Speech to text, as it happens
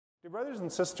Dear brothers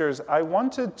and sisters, I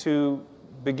wanted to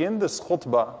begin this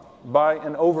khutbah by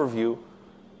an overview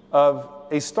of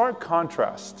a stark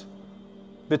contrast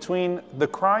between the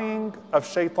crying of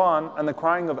shaitan and the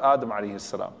crying of Adam alayhi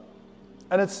salam.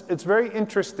 And it's very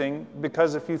interesting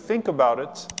because if you think about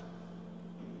it,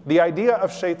 the idea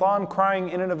of shaitan crying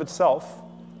in and of itself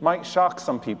might shock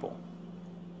some people.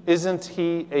 Isn't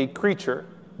he a creature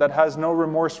that has no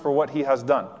remorse for what he has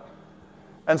done?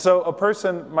 And so a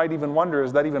person might even wonder,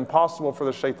 is that even possible for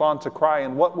the shaitan to cry,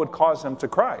 and what would cause him to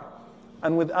cry?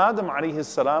 And with Adam alayhi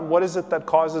salam, what is it that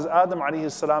causes Adam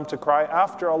alayhi salam to cry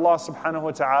after Allah subhanahu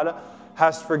wa ta'ala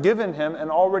has forgiven him and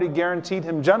already guaranteed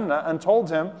him Jannah and told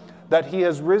him that he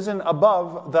has risen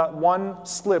above that one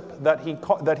slip that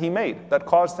he made that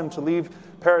caused him to leave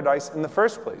paradise in the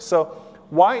first place? So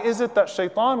why is it that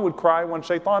shaitan would cry when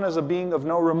shaitan is a being of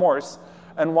no remorse?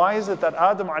 And why is it that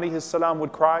Adam alayhi salam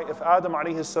would cry if Adam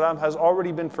alayhi salam has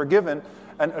already been forgiven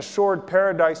and assured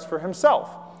paradise for himself?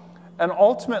 And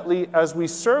ultimately, as we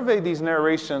survey these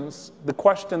narrations, the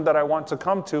question that I want to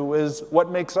come to is, what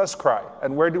makes us cry?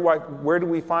 And where do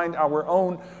we find our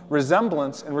own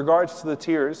resemblance in regards to the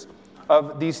tears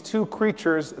of these two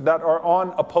creatures that are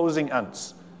on opposing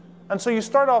ends? And so you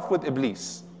start off with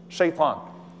Iblis, shaitan.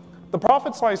 The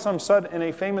Prophet ﷺ said in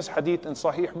a famous hadith in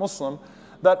Sahih Muslim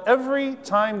that every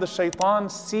time the shaitan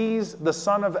sees the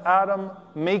son of Adam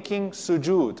making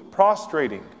sujood,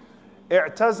 prostrating,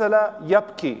 i'tazala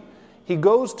yabki, he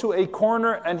goes to a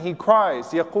corner and he cries,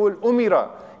 yaqul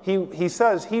umira, he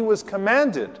says he was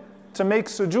commanded to make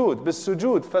sujood, bis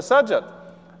sujood, fasajad,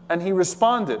 and he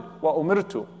responded, wa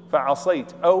umirtu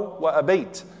fa'asait, aw wa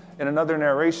abait, in another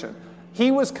narration. He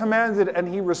was commanded and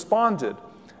he responded,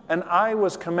 and I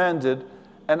was commanded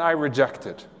and I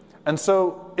rejected. And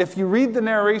so if you read the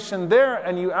narration there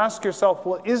and you ask yourself,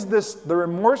 well, is this the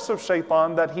remorse of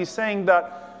shaitan, that he's saying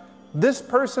that this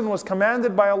person was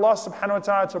commanded by Allah subhanahu wa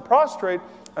ta'ala to prostrate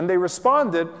and they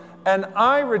responded, and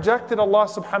I rejected Allah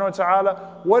subhanahu wa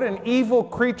ta'ala, what an evil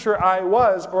creature I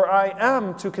was or I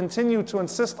am to continue to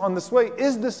insist on this way?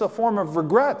 Is this a form of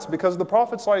regret? Because the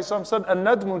Prophet ﷺ said,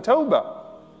 an-nadmu tawbah.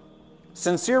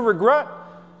 Sincere regret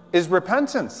is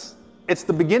repentance. It's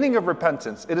the beginning of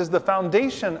repentance. It is the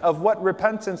foundation of what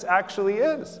repentance actually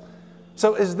is.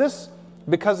 So is this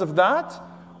because of that?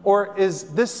 Or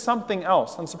is this something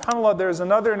else? And subhanAllah, there's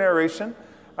another narration,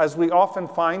 as we often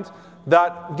find,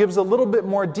 that gives a little bit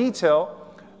more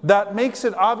detail, that makes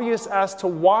it obvious as to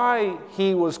why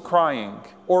he was crying,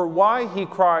 or why he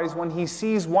cries when he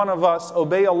sees one of us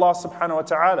obey Allah subhanahu wa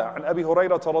ta'ala. And Abi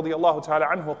Hurayrata radiyallahu ta'ala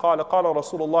anhu qala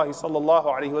Rasulullah sallallahu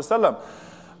alayhi wa sallam.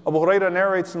 Abu Hurairah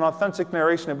narrates an authentic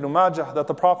narration, Ibn Majah, that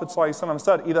the Prophet ﷺ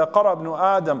said, إِذَا قَرَى ابْنُ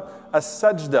آدَمَ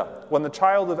السَّجْدَةِ, when the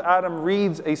child of Adam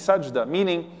reads a sajda,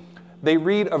 meaning they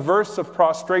read a verse of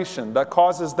prostration that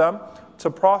causes them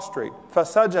to prostrate,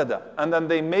 فَسَجَدَ, and then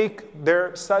they make their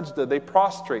sajda, they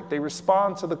prostrate, they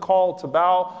respond to the call to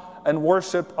bow and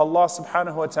worship Allah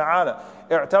subhanahu wa ta'ala.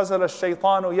 اعتزل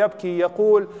الشيطان يبكي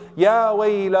يقول يا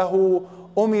ويله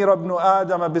أمر ابن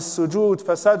آدم بالسجود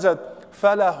فسجد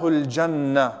فَلَهُ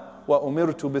الْجَنَّةِ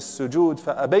وَأُمِرْتُ بِالسُّجُودِ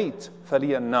فَأَبَيْتْ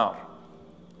فَلِيَ النَّارِ.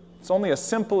 It's only a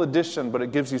simple addition, but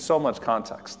it gives you so much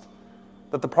context.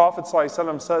 That the Prophet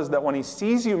ﷺ says that when he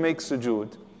sees you make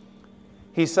sujood,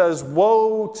 he says,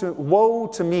 woe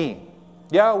to me,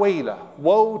 ya wayla,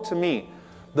 woe to me.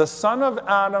 The son of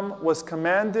Adam was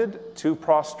commanded to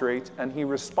prostrate, and he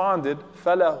responded,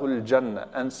 فَلَهُ الْجَنَّةِ,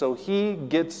 and so he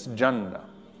gets Jannah.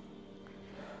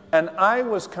 And I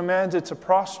was commanded to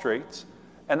prostrate,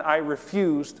 and I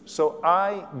refused, so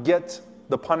I get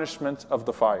the punishment of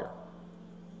the fire.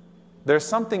 There's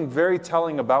something very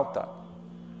telling about that.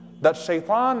 That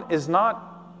shaitan is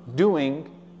not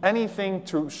doing anything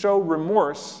to show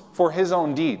remorse for his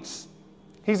own deeds.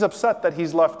 He's upset that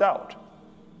he's left out.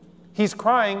 He's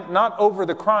crying not over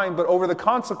the crime, but over the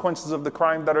consequences of the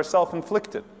crime that are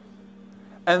self-inflicted.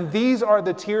 And these are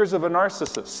the tears of a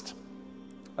narcissist.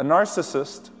 A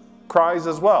narcissist cries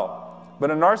as well. But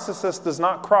a narcissist does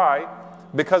not cry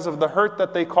because of the hurt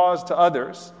that they cause to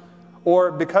others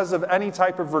or because of any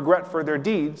type of regret for their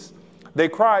deeds. They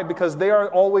cry because they are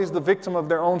always the victim of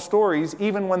their own stories,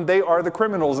 even when they are the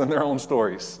criminals in their own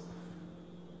stories.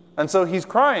 And so he's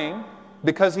crying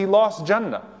because he lost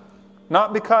Jannah,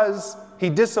 not because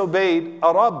he disobeyed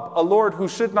a Rabb, a Lord who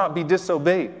should not be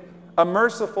disobeyed, a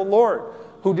merciful Lord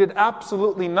who did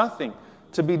absolutely nothing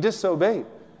to be disobeyed.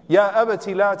 Ya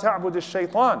abati la ta'bud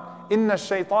al-shaytan, inna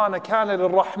al-shaytana kana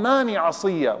lil-rahmani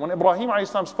asiyya. When Ibrahim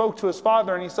a.s. spoke to his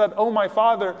father and he said, "Oh my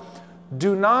father,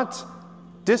 do not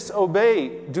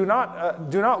disobey, do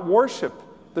not worship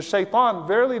the shaitan.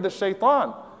 Verily the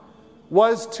shaitan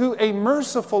was to a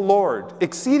merciful Lord,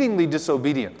 exceedingly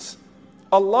disobedient.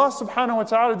 Allah subhanahu wa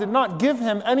ta'ala did not give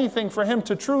him anything for him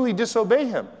to truly disobey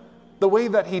him the way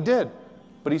that he did.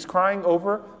 But he's crying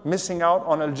over missing out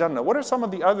on Al-Jannah. What are some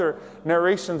of the other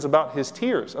narrations about his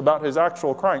tears, about his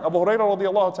actual crying? Abu Hurairah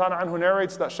radiallahu ta'ala anhu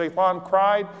narrates that Shaitan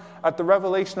cried at the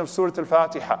revelation of Surah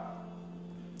Al-Fatiha.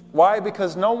 Why?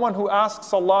 Because no one who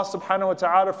asks Allah subhanahu wa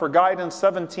ta'ala for guidance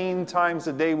 17 times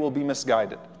a day will be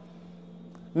misguided.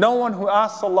 No one who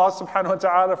asks Allah subhanahu wa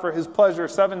ta'ala for his pleasure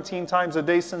 17 times a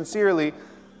day sincerely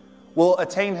will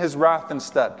attain his wrath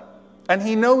instead. And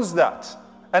he knows that.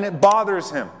 And it bothers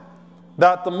him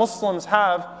that the Muslims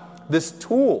have this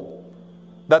tool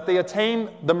that they attain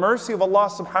the mercy of Allah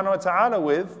subhanahu wa ta'ala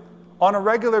with on a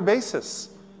regular basis.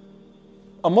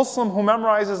 A Muslim who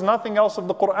memorizes nothing else of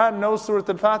the Quran knows Surah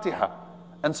Al-Fatiha.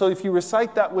 And so if you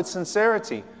recite that with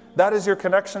sincerity, that is your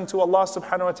connection to Allah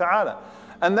subhanahu wa ta'ala.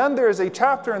 And then there is a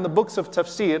chapter in the books of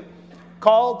tafsir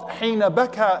called Hina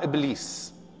Baka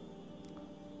Iblis,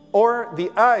 or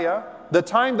the ayah, the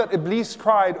time that Iblis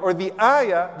cried, or the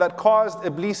ayah that caused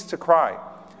Iblis to cry.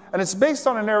 And it's based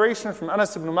on a narration from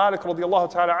Anas ibn Malik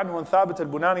radiallahu ta'ala anhu and Thabit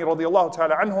al-Bunani radiallahu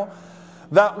ta'ala anhu,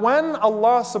 that when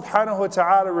Allah subhanahu wa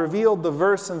ta'ala revealed the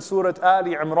verse in Surah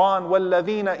Ali Imran,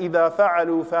 وَالَّذِينَ إِذَا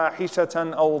فَعَلُوا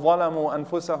فَاحِشَةً أَوْ ظَلَمُوا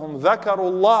أَنفُسَهُمْ ذَكَرُوا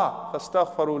اللَّهَ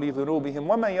فَاسْتَغْفَرُوا لِذُنُوبِهِمْ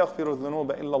وَمَنْ يَغْفِرُ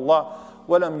الذُّنُوبَ إِلَّا اللَّهُ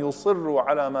وَلَمْ يُصِرُّوا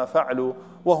عَلَى مَا فَعَلُوا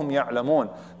وَهُمْ يَعْلَمُونَ.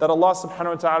 That Allah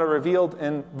subhanahu wa ta'ala revealed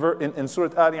in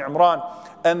Surah Ali Imran,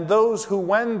 and those who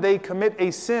when they commit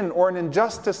a sin or an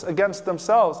injustice against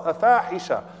themselves, a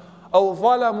fahisha, أَوْ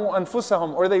ظَلَمُوا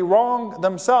أَنفُسَهُمْ, or they wrong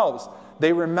themselves,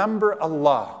 they remember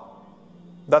Allah.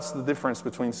 That's the difference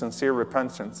between sincere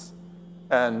repentance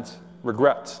and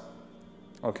regret.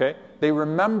 Okay? They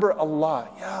remember Allah.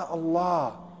 Ya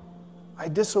Allah, I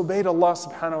disobeyed Allah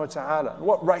subhanahu wa ta'ala.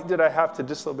 What right did I have to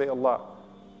disobey Allah?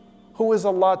 Who is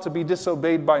Allah to be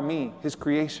disobeyed by me, His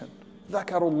creation?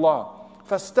 Dhakarullah.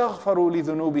 فَاسْتَغْفَرُوا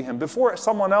لِذُنُوبِهِمْ. Before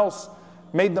someone else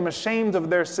made them ashamed of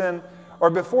their sin,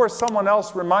 or before someone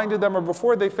else reminded them, or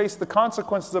before they faced the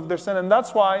consequences of their sin. And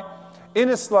that's why in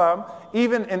Islam,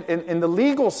 even in the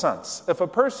legal sense, if a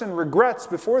person regrets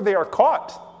before they are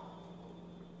caught,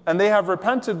 and they have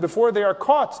repented before they are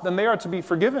caught, then they are to be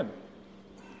forgiven.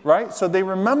 Right? So they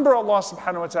remember Allah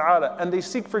subhanahu wa ta'ala, and they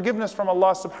seek forgiveness from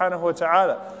Allah subhanahu wa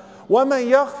ta'ala. وَمَنْ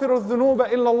يَغْفِرُ الذُّنُوبَ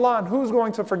إِلَّا اللَّهِ. And who's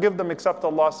going to forgive them except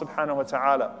Allah subhanahu wa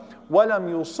ta'ala? وَلَمْ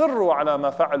يُصِرُّوا عَلَى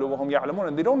مَا فَعَلُوا وَهُمْ يَعْلَمُونَ.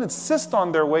 And they don't insist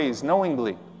on their ways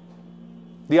knowingly.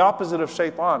 The opposite of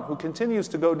Shaitan, who continues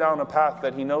to go down a path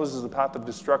that he knows is a path of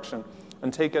destruction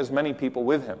and take as many people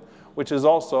with him, which is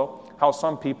also how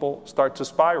some people start to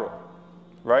spiral,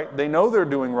 right? They know they're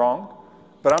doing wrong,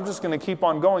 but I'm just going to keep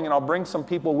on going, and I'll bring some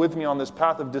people with me on this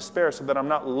path of despair so that I'm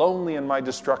not lonely in my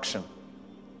destruction.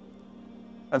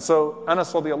 And so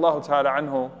Anas radiallahu ta'ala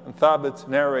anhu and Thabit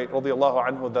narrate radiallahu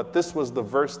anhu that this was the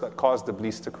verse that caused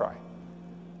Iblis to cry.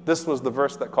 This was the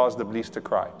verse that caused Iblis to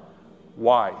cry.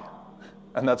 Why?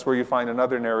 And that's where you find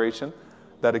another narration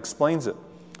that explains it.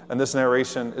 And this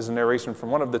narration is a narration from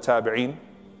one of the tabi'een,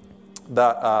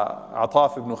 that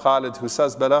Ataf ibn Khalid, who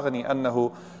says, بَلَغَنِي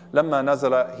أَنَّهُ لَمَّا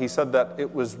نَزَلَ. He said that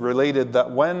it was related that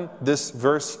when this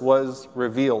verse was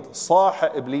revealed,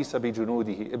 صَاحَ إِبْلِيسَ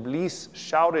بِجُنُودِهِ. Iblis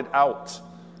shouted out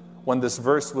when this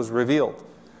verse was revealed.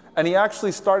 And he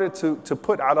actually started to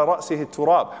put عَلَى رَأْسِهِ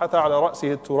التُّرَابِ حَتَى عَلَى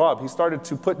رَأْسِهِ التُّرَابِ. He started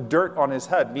to put dirt on his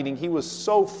head, meaning he was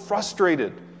so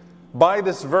frustrated by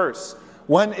this verse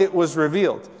when it was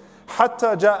revealed.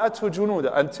 حَتَّى جَاءَتْهُ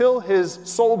جُنُودًا. Until his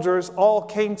soldiers all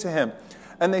came to him.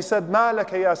 And they said, مَا لَكَ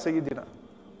يَا سَيِّدِنَا.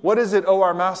 What is it, O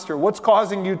our master? What's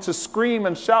causing you to scream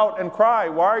and shout and cry?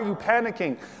 Why are you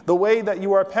panicking the way that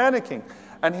you are panicking?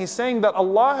 And he's saying that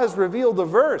Allah has revealed a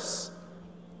verse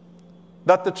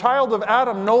that the child of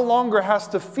Adam no longer has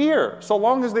to fear. So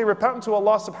long as they repent to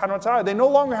Allah subhanahu wa ta'ala, they no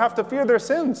longer have to fear their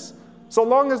sins. So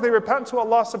long as they repent to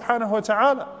Allah subhanahu wa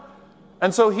ta'ala.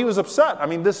 And so he was upset. I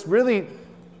mean, this really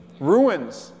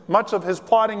ruins much of his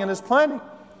plotting and his planning.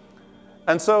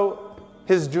 And so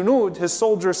his junud, his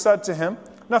soldiers, said to him,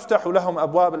 نَفْتَحُ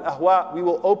لَهُمْ أَبْوَابَ الْأَهْوَاءِ. We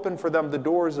will open for them the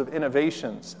doors of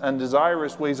innovations and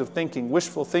desirous ways of thinking,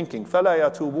 wishful thinking. فَلَا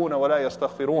يَتُوبُونَ وَلَا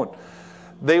يَسْتَغْفِرُونَ.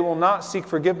 They will not seek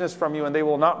forgiveness from you and they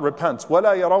will not repent.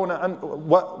 وَلَا يَرَوْنَ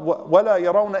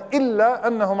إِلَّا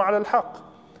أَنَّهُمْ عَلَى الْحَقِّ.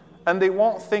 And they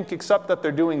won't think except that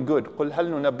they're doing good. قُلْ هَلْ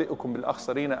نُنَبِّئُكُمْ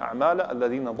بِالْأَخْسَرِينَ أَعْمَالًا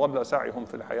الَّذِينَ ضَلَّ سَعْيُهُمْ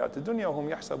فِي الْحَيَاةِ الدُّنْيَا وَهُمْ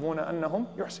يَحْسَبُونَ أَنَّهُمْ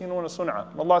يُحْسِنُونَ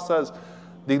صُنْعًا. Allah says,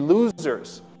 the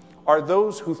losers are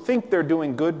those who think they're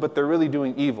doing good, but they're really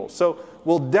doing evil. So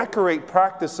we'll decorate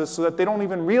practices so that they don't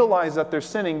even realize that they're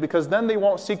sinning, because then they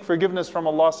won't seek forgiveness from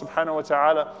Allah subhanahu wa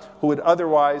ta'ala, who would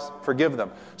otherwise forgive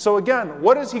them. So again,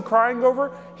 what is he crying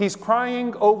over? He's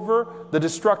crying over the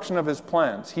destruction of his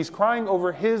plans. He's crying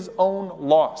over his own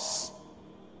loss.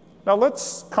 Now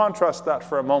let's contrast that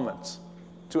for a moment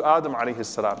to Adam alayhi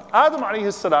salam. Adam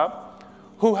alayhi salam,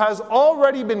 who has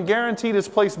already been guaranteed his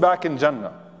place back in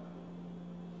Jannah.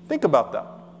 Think about that.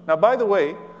 Now, by the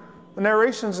way, the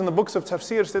narrations in the books of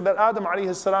tafsir say that Adam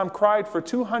alayhi salam cried for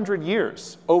 200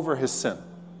 years over his sin.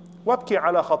 وَابْكِ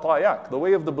عَلَى خَطَايَاكَ. The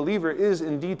way of the believer is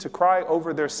indeed to cry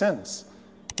over their sins.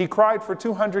 He cried for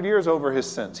 200 years over his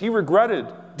sins. He regretted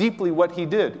deeply what he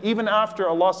did, even after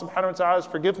Allah subhanahu wa ta'ala's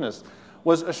forgiveness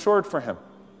was assured for him.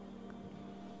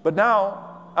 But now,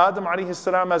 Adam alayhi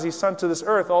salam, as he's sent to this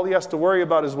earth, all he has to worry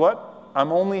about is what?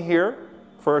 I'm only here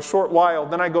for a short while,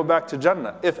 then I go back to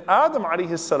Jannah. If Adam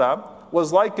alayhi salam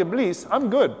was like Iblis, I'm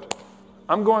good.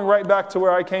 I'm going right back to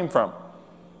where I came from.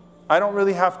 I don't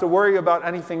really have to worry about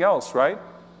anything else, right?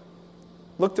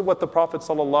 Look at what the Prophet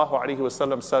sallallahu alaihi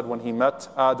wasallam said when he met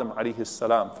Adam alayhi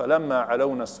salam. فَلَمَّا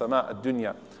عَلَوْنَا السَّمَاءَ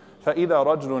الدُّنْيَا فَإِذَا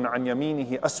رَجْلٌ عَنْ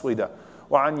يَمِينِهِ أَسْوِدًا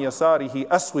وَعَنْ يَسَارِهِ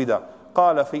أَسْوِدًا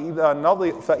قال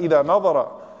فإذا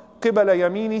نظر قبل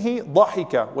يمينه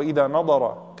ضحك وإذا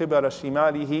نظر قبل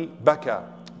شماله بكى.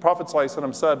 Prophet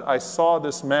ﷺ said, I saw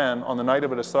this man on the night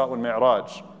of Al-Isra wal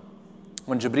Mi'raj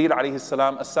when Jibreel alayhi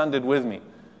salam ascended with me.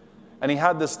 And he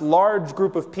had this large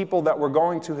group of people that were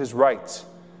going to his right.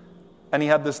 And he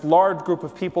had this large group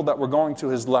of people that were going to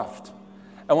his left.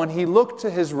 And when he looked to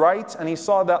his right and he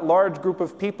saw that large group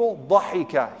of people,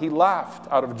 ضحك, he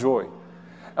laughed out of joy.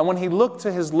 And when he looked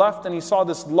to his left and he saw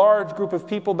this large group of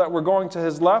people that were going to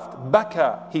his left,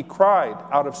 baka, he cried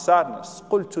out of sadness.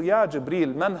 قلت يا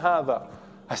جبريل من هذا?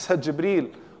 I said, Jibreel,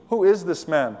 who is this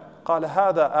man? قال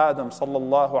هذا آدم صلى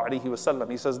الله عليه وسلم.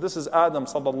 He says, this is Adam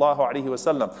صلى الله عليه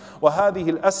وسلم.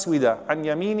 وهذه الأسودة عن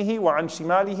يمينه وعن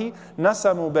شماله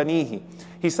نسم بنيه.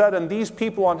 He said, and these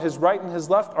people on his right and his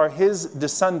left are his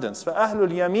descendants. فأهل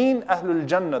اليمين أهل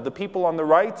الجنة. The people on the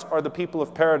right are the people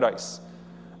of paradise.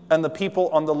 And the people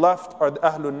on the left are the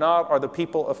Ahlul Nar, are the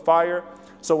people of fire.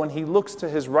 So when he looks to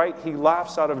his right, he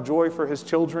laughs out of joy for his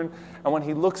children. And when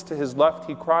he looks to his left,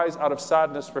 he cries out of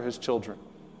sadness for his children.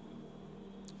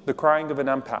 The crying of an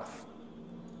empath.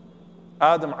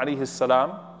 Adam alayhi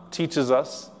salam teaches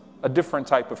us a different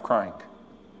type of crying.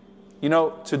 You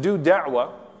know, to do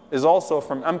da'wah is also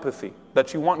from empathy.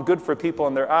 That you want good for people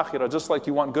in their akhirah, just like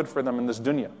you want good for them in this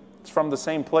dunya. It's from the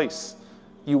same place.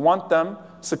 You want them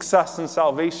success and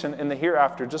salvation in the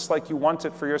hereafter, just like you want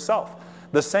it for yourself.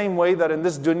 The same way that in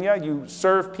this dunya you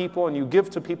serve people and you give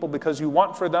to people because you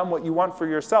want for them what you want for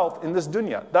yourself in this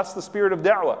dunya. That's the spirit of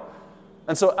da'wah.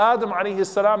 And so Adam alayhi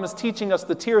salam is teaching us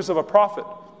the tears of a prophet.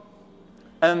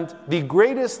 And the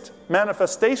greatest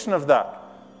manifestation of that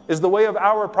is the way of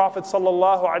our Prophet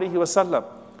sallallahu alaihi wasallam.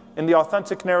 In the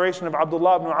authentic narration of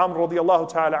Abdullah ibn Amr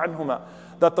radiyallahu ta'ala anhuma,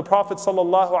 that the Prophet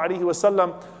sallallahu alaihi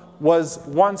wasallam was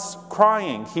once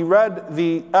crying. He read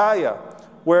the ayah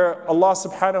where Allah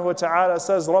subhanahu wa ta'ala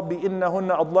says, رَبِّ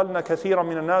إِنَّهُنَّ أَضْلَلْنَ كَثِيرًا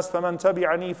مِنَ النَّاسِ فَمَنْ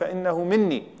تَبِعَنِي فَإِنَّهُ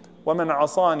مِنِّي وَمَنْ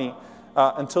عَصَانِي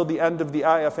until the end of the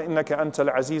ayah, فَإِنَّكَ أَنْتَ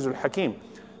الْعَزِيزُ الْحَكِيمُ.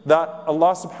 That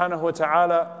Allah subhanahu wa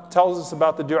ta'ala tells us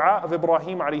about the dua of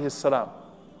Ibrahim alayhi salam,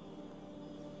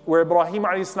 where Ibrahim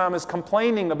alayhi salam is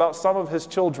complaining about some of his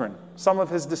children, some of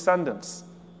his descendants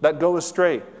that go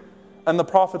astray. And the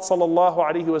Prophet sallallahu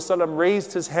alaihi wasallam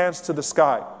raised his hands to the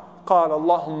sky. قال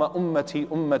اللهم أمتي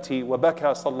أمتي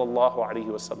وبكى صلى الله عليه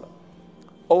وسلم.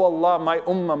 Oh Allah, my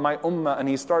ummah, and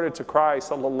he started to cry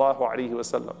sallallahu alaihi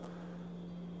wasallam.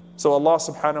 So Allah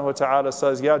subhanahu wa ta'ala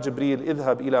says, Ya Jibreel,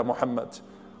 idhab ila Muhammad,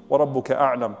 wa rabbuka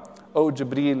a'lam. Oh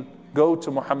Jibreel, go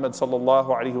to Muhammad sallallahu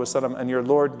alaihi wasallam, and your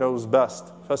Lord knows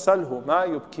best. فَسَلْهُ مَا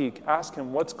يُبْكِيك. Ask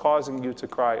him, what's causing you to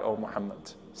cry, O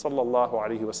Muhammad sallallahu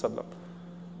alaihi wasallam.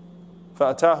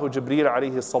 فأتاه جبريل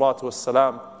عليه الصلاة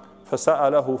والسلام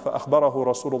فسأله فأخبره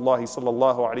رسول الله صلى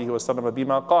الله عليه وسلم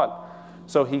بما قال.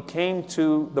 So he came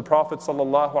to the Prophet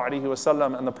sallallahu alaihi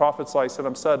wasallam, and the Prophet sallallahu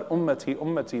alaihi wasallam said, Ummati,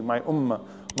 ummati, my ummah,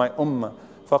 my ummah.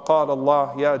 فقال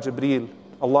الله يا جبريل.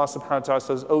 Allah subhanahu wa ta'ala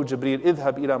says, O Jibreel,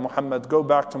 idhab ila Muhammad, go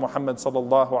back to Muhammad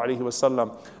sallallahu alaihi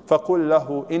wasallam. فقل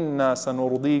له إنا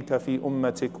سنرضيك في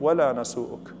أمتك ولا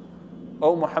نسوءك.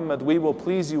 O Muhammad, we will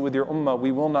please you with your ummah,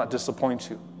 we will not disappoint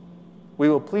you. We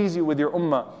will please you with your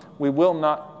ummah, we will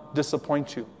not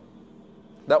disappoint you.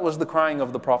 That was the crying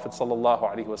of the Prophet sallallahu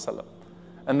alaihi wasallam.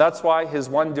 And that's why his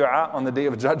one dua on the Day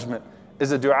of Judgment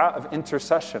is a dua of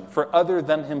intercession for other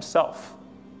than himself.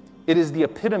 It is the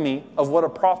epitome of what a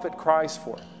prophet cries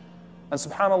for. And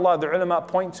subhanAllah, the ulama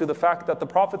point to the fact that the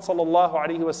Prophet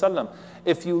ﷺ,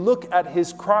 if you look at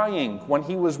his crying when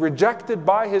he was rejected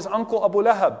by his uncle Abu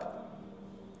Lahab,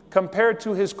 compared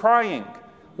to his crying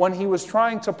when he was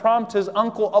trying to prompt his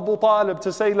uncle Abu Talib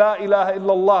to say La ilaha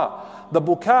illallah, the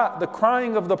buka, the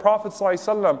crying of the Prophet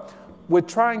ﷺ with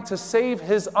trying to save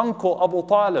his uncle Abu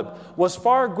Talib was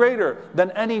far greater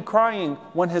than any crying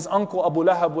when his uncle Abu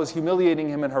Lahab was humiliating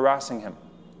him and harassing him.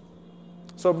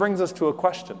 So it brings us to a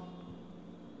question.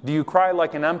 Do you cry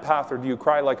like an empath or do you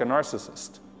cry like a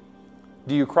narcissist?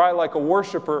 Do you cry like a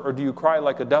worshiper or do you cry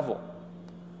like a devil?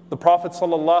 The Prophet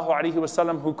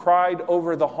ﷺ, who cried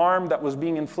over the harm that was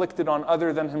being inflicted on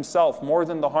other than himself, more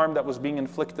than the harm that was being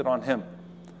inflicted on him.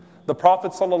 The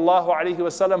Prophet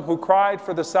ﷺ, who cried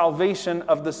for the salvation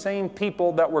of the same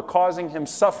people that were causing him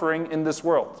suffering in this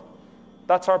world.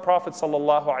 That's our Prophet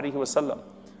ﷺ.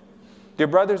 Dear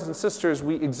brothers and sisters,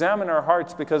 we examine our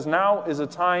hearts because now is a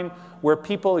time where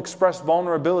people express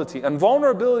vulnerability. And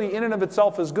vulnerability in and of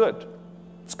itself is good.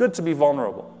 It's good to be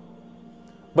vulnerable.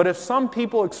 But if some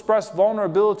people express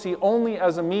vulnerability only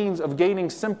as a means of gaining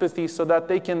sympathy so that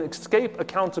they can escape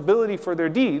accountability for their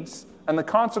deeds and the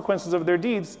consequences of their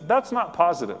deeds, that's not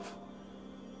positive.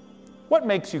 What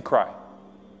makes you cry?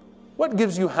 What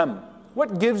gives you hem?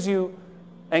 What gives you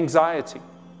anxiety?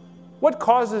 What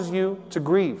causes you to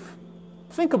grieve?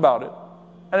 Think about it.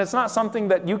 And it's not something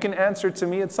that you can answer to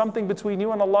me. It's something between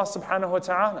you and Allah subhanahu wa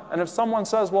ta'ala. And if someone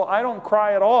says, well, I don't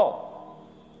cry at all,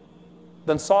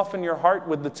 then soften your heart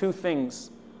with the two things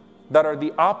that are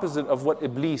the opposite of what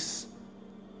Iblis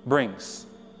brings.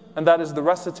 And that is the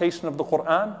recitation of the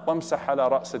Quran, وَامْسَحْ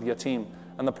عَلَى رَأْسِ الْيَتِيمِ.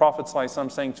 And the Prophet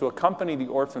ﷺ saying to accompany the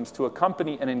orphans, to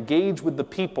accompany and engage with the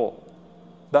people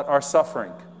that are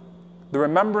suffering. The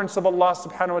remembrance of Allah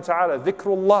subhanahu wa ta'ala,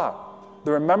 dhikrullah,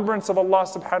 the remembrance of Allah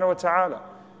subhanahu wa ta'ala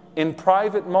in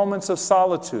private moments of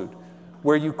solitude,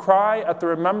 where you cry at the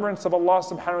remembrance of Allah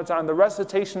subhanahu wa ta'ala and the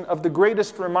recitation of the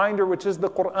greatest reminder, which is the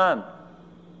Quran.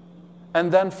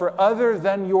 And then for other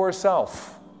than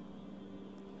yourself,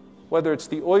 whether it's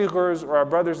the Uyghurs or our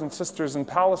brothers and sisters in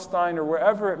Palestine or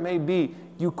wherever it may be,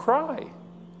 you cry.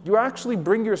 You actually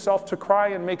bring yourself to cry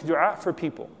and make dua for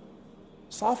people.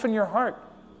 Soften your heart.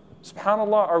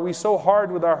 SubhanAllah, are we so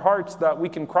hard with our hearts that we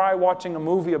can cry watching a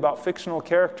movie about fictional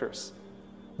characters,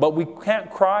 but we can't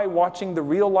cry watching the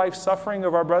real life suffering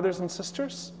of our brothers and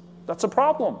sisters? That's a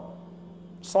problem.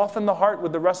 Soften the heart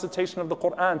with the recitation of the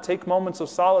Quran. Take moments of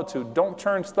solitude. Don't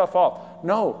turn stuff off.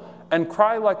 No, and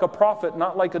cry like a prophet,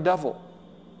 not like a devil.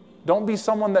 Don't be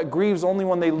someone that grieves only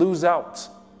when they lose out,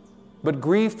 but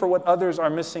grieve for what others are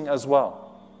missing as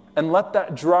well. And let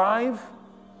that drive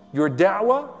your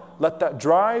da'wah, let that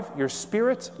drive your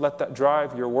spirit, let that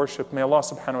drive your worship. May Allah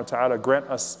subhanahu wa ta'ala grant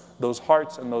us those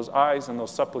hearts and those eyes and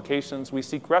those supplications. We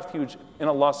seek refuge in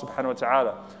Allah subhanahu wa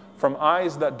ta'ala from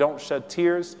eyes that don't shed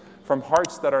tears, from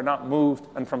hearts that are not moved,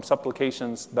 and from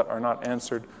supplications that are not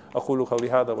answered. أقول قولي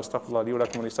هذا واستغفر الله لي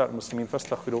ولكم ولسائر المسلمين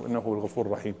فاستغفروه إنه هو الغفور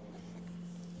الرحيم.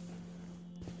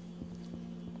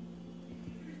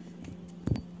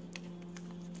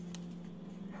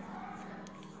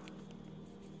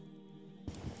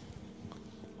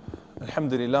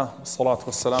 الحمد لله والصلاة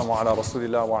والسلام على رسول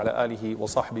الله وعلى آله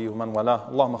وصحبه ومن والاه.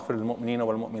 اللهم اغفر للمؤمنين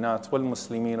والمؤمنات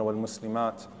والمسلمين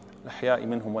والمسلمات الأحياء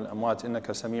منهم والأموات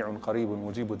إنك سميع قريب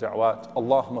مجيب دعوات.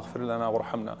 اللهم اغفر لنا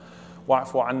وارحمنا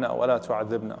واعف عنا ولا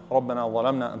تعذبنا. ربنا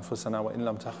ظلمنا أنفسنا وإن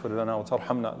لم تغفر لنا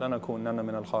وترحمنا لنكونن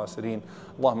من الخاسرين.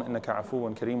 اللهم إنك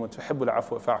عفو كريم تحب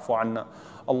العفو فاعف عنا.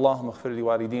 اللهم اغفر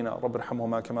لوالدينا رب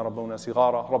ارحمهما كما ربونا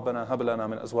صغارا. ربنا هب لنا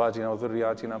من أزواجنا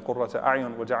وذرياتنا قرة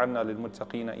أعين وجعلنا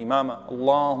للمتقين إماما.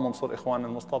 اللهم انصر إخواننا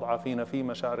المستضعفين في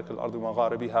مشارق الأرض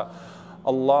ومغاربها.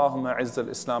 اللهم اعز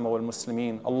الإسلام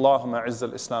والمسلمين. اللهم اعز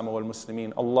الإسلام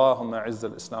والمسلمين. اللهم اعز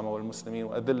الإسلام والمسلمين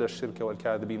وأذل الشرك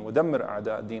والكاذبين ودمر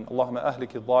أعداء الدين. اللهم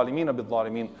أهلك الظالمين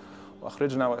بالظالمين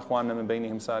وأخرجنا وإخواننا من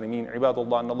بينهم سالمين. عباد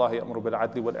الله، إن الله يأمر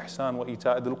بالعدل والإحسان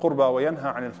وإيتاء ذي القربى وينهى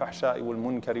عن الفحشاء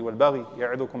والمنكر والبغي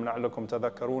يعظكم لعلكم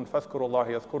تذكرون. فاذكروا الله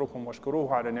يذكركم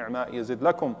واشكروه على نعمائه يزد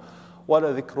لكم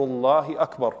ولذكر الله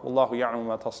أكبر والله يعلم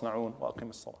ما تصنعون. وأقم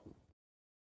الصلاة.